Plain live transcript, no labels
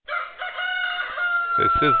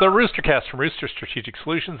This is the Rooster Cast from Rooster Strategic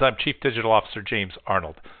Solutions. I'm Chief Digital Officer James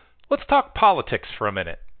Arnold. Let's talk politics for a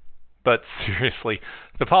minute. But seriously,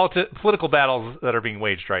 the political battles that are being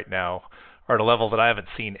waged right now are at a level that I haven't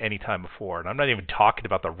seen any time before. And I'm not even talking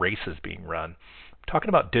about the races being run. I'm talking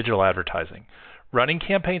about digital advertising. Running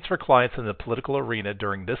campaigns for clients in the political arena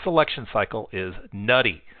during this election cycle is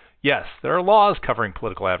nutty. Yes, there are laws covering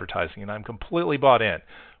political advertising, and I'm completely bought in.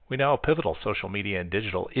 We know how pivotal social media and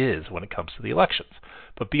digital is when it comes to the elections.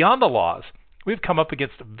 But beyond the laws, we've come up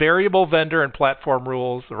against variable vendor and platform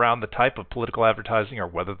rules around the type of political advertising or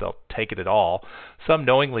whether they'll take it at all. Some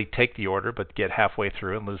knowingly take the order but get halfway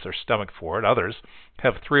through and lose their stomach for it. Others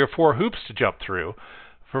have 3 or 4 hoops to jump through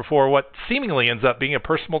for what seemingly ends up being a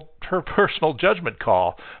personal judgment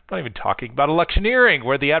call. I'm not even talking about electioneering,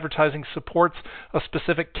 where the advertising supports a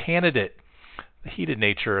specific candidate. The heated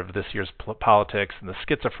nature of this year's politics and the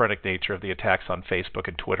schizophrenic nature of the attacks on Facebook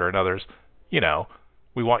and Twitter and others.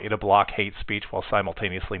 We want you to block hate speech while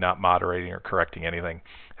simultaneously not moderating or correcting anything,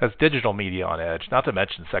 has digital media on edge, not to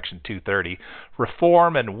mention Section 230,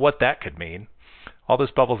 reform and what that could mean. All this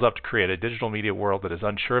bubbles up to create a digital media world that is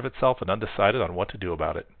unsure of itself and undecided on what to do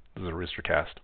about it. This is a Rooster Cast.